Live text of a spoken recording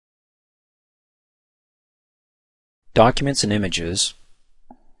Documents and Images.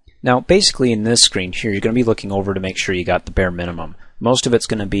 Now basically in this screen here you're going to be looking over to make sure you got the bare minimum. Most of it's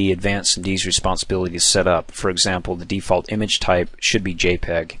going to be AdvancedMD's responsibility to set up. For example, the default image type should be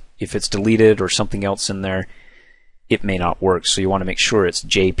JPEG. If it's deleted or something else in there, it may not work, so you want to make sure it's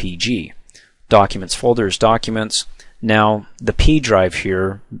JPG. Documents folder is Documents. Now the P drive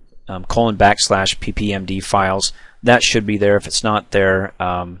here, :/ppmd files, that should be there. If it's not there,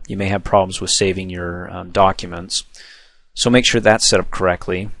 you may have problems with saving your documents. So make sure that's set up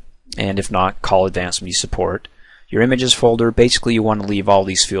correctly, and if not, call AdvancedMD support. Your Images folder, basically you want to leave all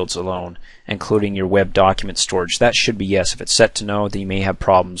these fields alone, including your web document storage. That should be yes. If it's set to no, then you may have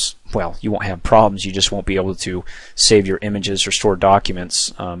problems. Well, you won't have problems, you just won't be able to save your images or store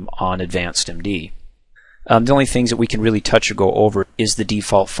documents on AdvancedMD. The only things that we can really touch or go over is the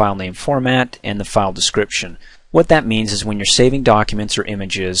default file name format and the file description. What that means is when you're saving documents or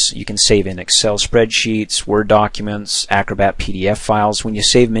images, you can save in Excel spreadsheets, Word documents, Acrobat PDF files. When you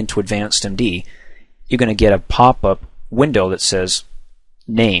save them into AdvancedMD, you're going to get a pop-up window that says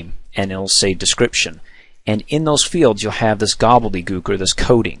name, and it'll say description. And in those fields you'll have this gobbledygook or this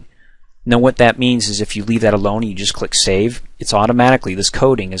coding. Now what that means is if you leave that alone and you just click save, it's automatically, this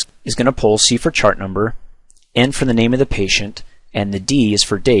coding is going to pull C for chart number, N for the name of the patient, and the D is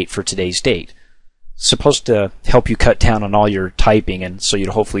for date, for today's date. It's supposed to help you cut down on all your typing, and so you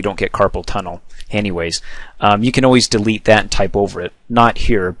hopefully don't get carpal tunnel. Anyways, you can always delete that and type over it. Not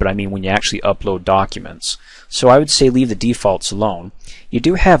here, but I mean when you actually upload documents. So I would say leave the defaults alone. You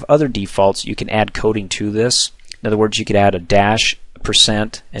do have other defaults. You can add coding to this. In other words, you could add a dash,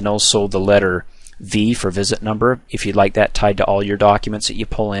 %, and also the letter V for visit number if you'd like that tied to all your documents that you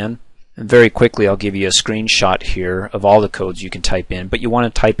pull in. And very quickly I'll give you a screenshot here of all the codes you can type in, but you want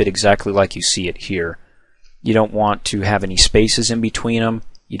to type it exactly like you see it here. You don't want to have any spaces in between them.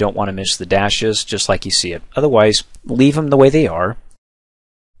 You don't want to miss the dashes, just like you see it. Otherwise, leave them the way they are.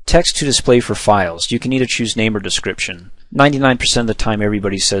 Text to display for files. You can either choose name or description. 99% of the time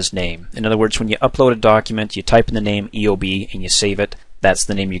everybody says name. In other words, when you upload a document, you type in the name EOB and you save it. That's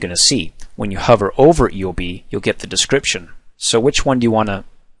the name you're going to see. When you hover over EOB, you'll get the description. So which one do you want to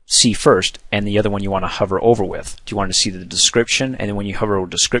see first, and the other one you want to hover over with? Do you want to see the description, and then when you hover over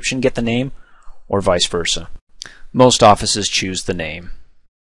description get the name, or vice versa? Most offices choose the name.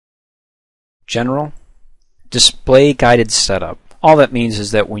 General. Display guided setup. All that means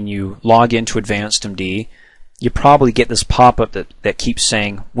is that when you log into AdvancedMD, you probably get this pop-up that keeps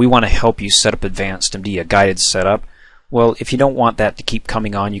saying, we want to help you set up AdvancedMD, a guided setup. Well, if you don't want that to keep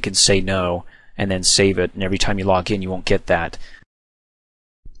coming on, you can say no, and then save it, and every time you log in you won't get that.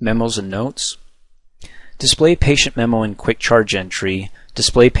 Memos and notes. Display patient memo in quick charge entry,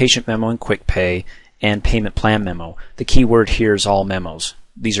 display patient memo in quick pay, and payment plan memo. The key word here is all memos.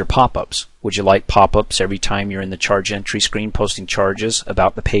 These are pop-ups. Would you like pop-ups every time you're in the charge entry screen posting charges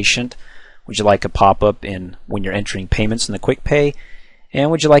about the patient? Would you like a pop-up when you're entering payments in the quick pay? And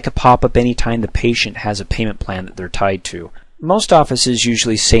would you like a pop-up anytime the patient has a payment plan that they're tied to? Most offices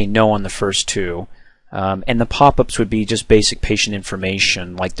usually say no on the first two. And the pop-ups would be just basic patient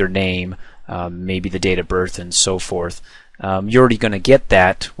information like their name, maybe the date of birth, and so forth. You're already going to get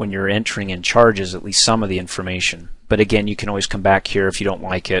that when you're entering in charges, at least some of the information. But again, you can always come back here if you don't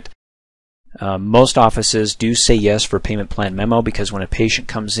like it. Most offices do say yes for payment plan memo because when a patient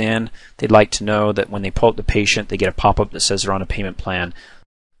comes in, they'd like to know that when they pull up the patient, they get a pop-up that says they're on a payment plan.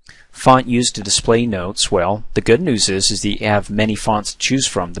 Font used to display notes. Well, the good news is that you have many fonts to choose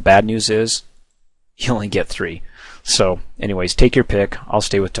from. The bad news is you only get 3. So anyways, take your pick. I'll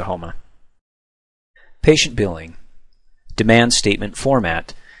stay with Tahoma. Patient billing. Demand statement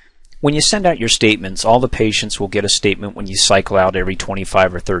format. When you send out your statements, all the patients will get a statement when you cycle out every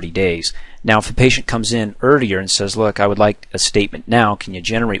 25 or 30 days. Now if a patient comes in earlier and says, look, I would like a statement now, can you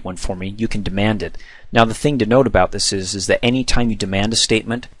generate one for me? You can demand it. Now the thing to note about this is that any time you demand a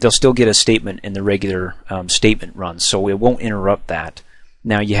statement, they'll still get a statement in the regular statement run, so it won't interrupt that.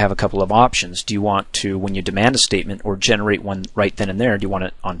 Now you have a couple of options. Do you want to, when you demand a statement or generate one right then and there, do you want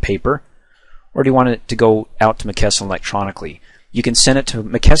it on paper? Or do you want it to go out to McKesson electronically? You can send it to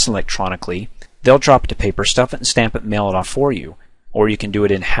McKesson electronically. They'll drop it to paper, stuff it and stamp it and mail it off for you. Or you can do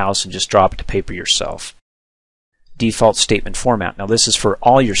it in-house and just drop it to paper yourself. Default statement format. Now this is for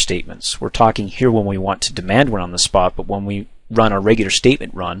all your statements. We're talking here when we want to demand one on the spot, but when we run our regular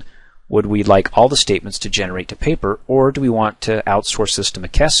statement run, would we like all the statements to generate to paper, or do we want to outsource this to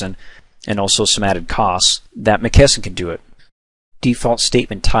McKesson and also some added costs that McKesson can do it? Default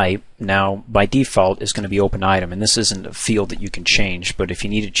statement type, now by default, is going to be open item, and this isn't a field that you can change, but if you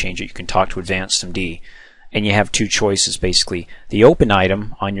need to change it, you can talk to AdvancedMD. And you have two choices basically. The open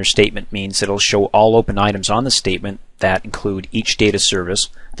item on your statement means it'll show all open items on the statement that include each data service,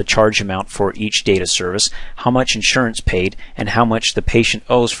 the charge amount for each data service, how much insurance paid, and how much the patient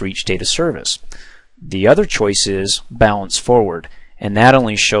owes for each data service. The other choice is balance forward, and that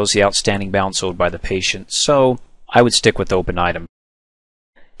only shows the outstanding balance owed by the patient, so I would stick with open item.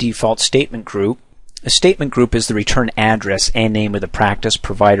 Default statement group. A statement group is the return address and name of the practice,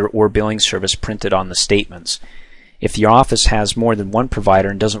 provider, or billing service printed on the statements. If your office has more than one provider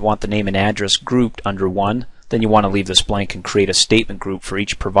and doesn't want the name and address grouped under one, then you want to leave this blank and create a statement group for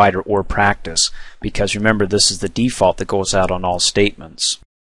each provider or practice, because remember, this is the default that goes out on all statements.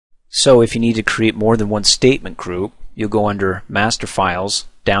 So if you need to create more than one statement group, you'll go under Master Files,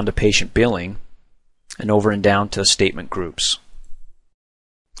 down to Patient Billing, and over and down to Statement Groups.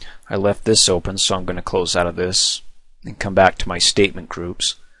 I left this open, so I'm going to close out of this and come back to my statement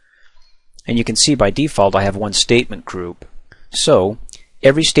groups. And you can see by default I have one statement group. So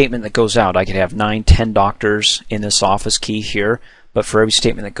every statement that goes out, I could have 9, 10 doctors in this office key here, but for every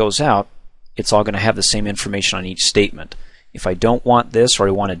statement that goes out, it's all going to have the same information on each statement. If I don't want this, or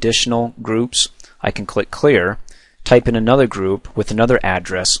I want additional groups, I can click Clear, type in another group with another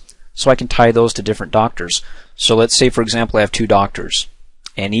address, so I can tie those to different doctors. So let's say, for example, I have 2 doctors,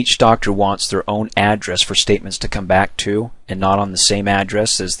 and each doctor wants their own address for statements to come back to, and not on the same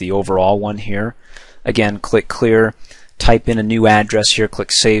address as the overall one here. Again, click Clear, type in a new address here,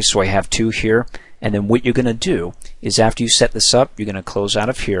 click Save, so I have 2 here, and then what you're going to do is after you set this up, you're going to close out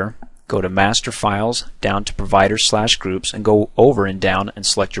of here, go to Master Files, down to Providers/Groups, and go over and down and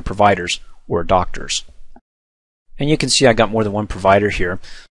select your providers or doctors. And you can see I got more than one provider here.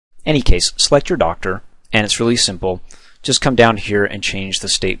 Any case, select your doctor, and it's really simple. Just come down here and change the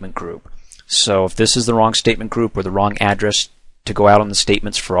statement group. So if this is the wrong statement group or the wrong address to go out on the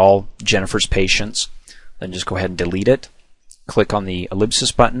statements for all Jennifer's patients, then just go ahead and delete it. Click on the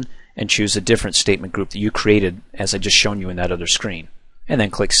ellipsis button and choose a different statement group that you created as I just shown you in that other screen. And then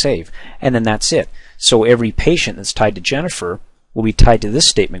click Save. And then that's it. So every patient that's tied to Jennifer will be tied to this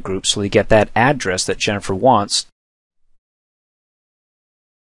statement group, so they get that address that Jennifer wants.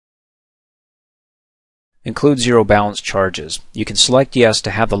 Include zero balance charges. You can select yes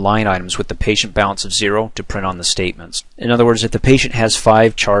to have the line items with the patient balance of 0 to print on the statements. In other words, if the patient has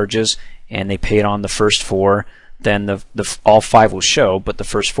 5 charges and they paid on the first 4, then all 5 will show, but the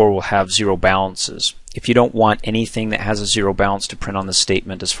first 4 will have 0 balances. If you don't want anything that has a 0 balance to print on the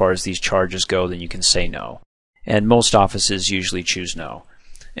statement as far as these charges go, then you can say no. And most offices usually choose no.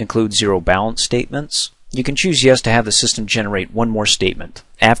 Include 0 balance statements. You can choose yes to have the system generate one more statement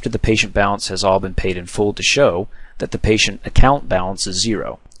after the patient balance has all been paid in full to show that the patient account balance is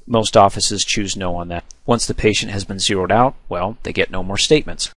 0. Most offices choose no on that. Once the patient has been zeroed out, well, they get no more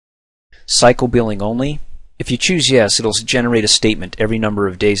statements. Cycle billing only. If you choose yes, it'll generate a statement every number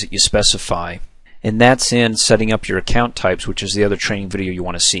of days that you specify, and that's in setting up your account types, which is the other training video you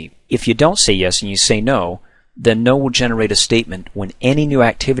want to see. If you don't say yes and you say no, then no will generate a statement when any new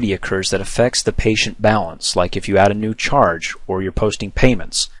activity occurs that affects the patient balance, like if you add a new charge or you're posting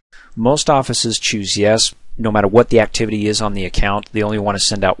payments. Most offices choose yes. No matter what the activity is on the account, they only want to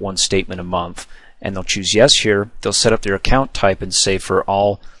send out one statement a month, and they'll choose yes here. They'll set up their account type and say for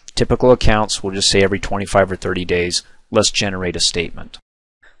all typical accounts, we'll just say every 25 or 30 days, let's generate a statement.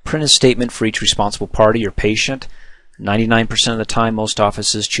 Print a statement for each responsible party or patient. 99% of the time, most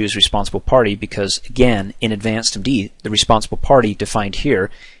offices choose responsible party because, again, in Advanced MD, the responsible party defined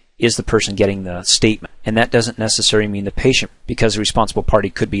here is the person getting the statement. And that doesn't necessarily mean the patient, because the responsible party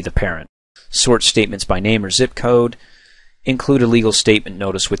could be the parent. Sort statements by name or zip code. Include a legal statement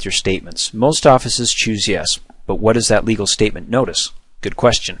notice with your statements. Most offices choose yes, but what is that legal statement notice? Good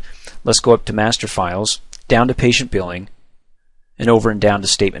question. Let's go up to Master Files, down to Patient Billing, and over and down to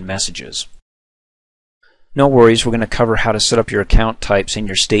Statement Messages. No worries, we're going to cover how to set up your account types in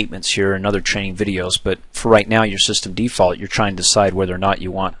your statements here in other training videos, but for right now, your system default, you're trying to decide whether or not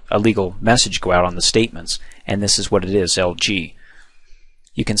you want a legal message go out on the statements, and this is what it is, LG.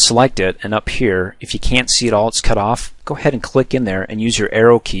 You can select it, and up here, if you can't see it all, it's cut off, go ahead and click in there and use your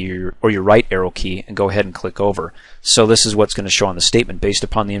arrow key or your right arrow key and go ahead and click over. So this is what's going to show on the statement based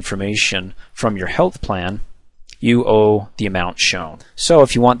upon the information from your health plan. You owe the amount shown. So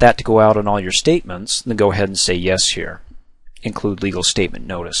if you want that to go out on all your statements, then go ahead and say yes here. Include legal statement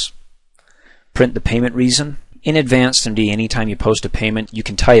notice. Print the payment reason. In Advanced MD, anytime you post a payment, you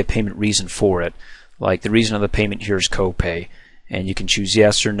can tie a payment reason for it. Like the reason of the payment here is copay, and you can choose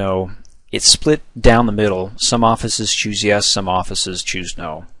yes or no. It's split down the middle. Some offices choose yes, some offices choose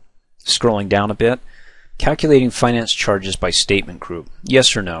no. Scrolling down a bit, Calculating finance charges by statement group.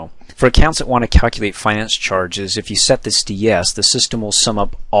 Yes or no? For accounts that want to calculate finance charges, if you set this to yes, the system will sum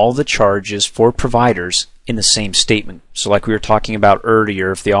up all the charges for providers in the same statement. So like we were talking about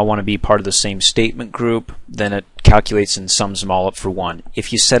earlier, if they all want to be part of the same statement group, then it calculates and sums them all up for one.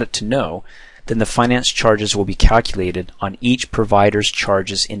 If you set it to no, then the finance charges will be calculated on each provider's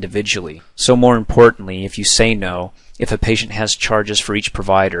charges individually. So more importantly, if you say no, if a patient has charges for each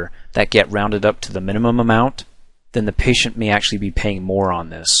provider that get rounded up to the minimum amount, then the patient may actually be paying more on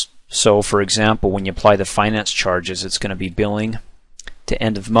this. So for example, when you apply the finance charges, it's going to be billing to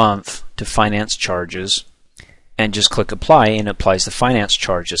end of month to finance charges, and just click apply and it applies the finance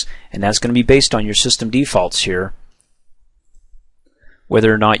charges. And that's going to be based on your system defaults here,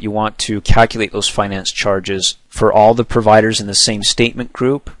 whether or not you want to calculate those finance charges for all the providers in the same statement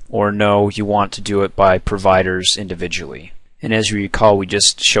group, or no, you want to do it by providers individually. And as you recall, we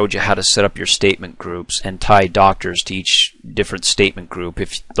just showed you how to set up your statement groups and tie doctors to each different statement group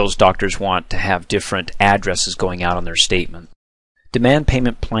if those doctors want to have different addresses going out on their statement. Demand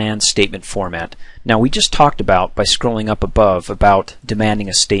payment plan statement format. Now we just talked about, by scrolling up above, about demanding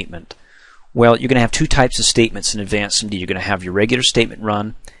a statement. Well, you're going to have two types of statements in Advanced MD. You're going to have your regular statement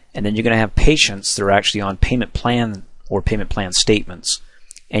run, and then you're going to have patients that are actually on payment plan or payment plan statements.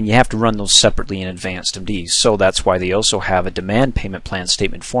 And you have to run those separately in Advanced MD. So that's why they also have a demand payment plan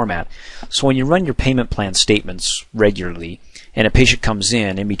statement format. So when you run your payment plan statements regularly, and a patient comes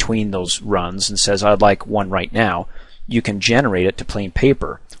in between those runs and says, I'd like one right now, you can generate it to plain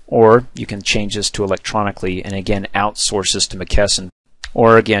paper. Or you can change this to electronically and again outsource this to McKesson.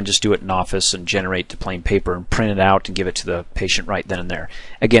 Or again, just do it in Office and generate to plain paper and print it out and give it to the patient right then and there.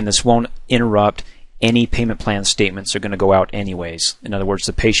 Again, this won't interrupt any payment plan statements. Are going to go out anyways. In other words,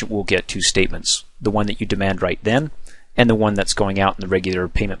 the patient will get two statements, the one that you demand right then and the one that's going out in the regular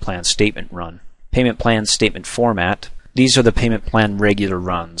payment plan statement run. Payment plan statement format. These are the payment plan regular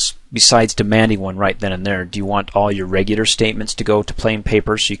runs. Besides demanding one right then and there, do you want all your regular statements to go to plain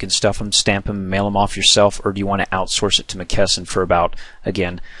paper so you can stuff them, stamp them, and mail them off yourself, or do you want to outsource it to McKesson for about,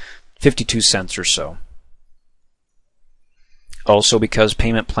 again, 52 cents or so? Also, because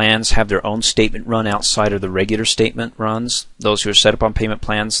payment plans have their own statement run outside of the regular statement runs, those who are set up on payment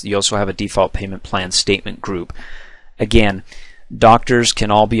plans, you also have a default payment plan statement group. Again, doctors can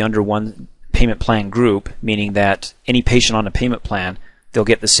all be under one payment plan group, meaning that any patient on a payment plan, they'll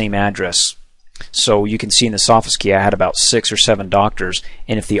get the same address. So you can see in this office key I had about 6 or 7 doctors,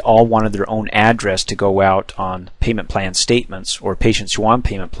 and if they all wanted their own address to go out on payment plan statements or patients who are on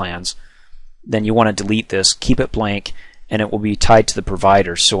payment plans, then you want to delete this, keep it blank, and it will be tied to the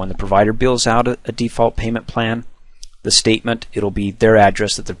provider. So when the provider bills out a default payment plan, the statement, it'll be their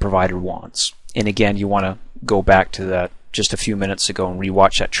address that the provider wants. And again, you want to go back to that just a few minutes ago and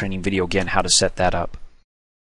rewatch that training video again, how to set that up.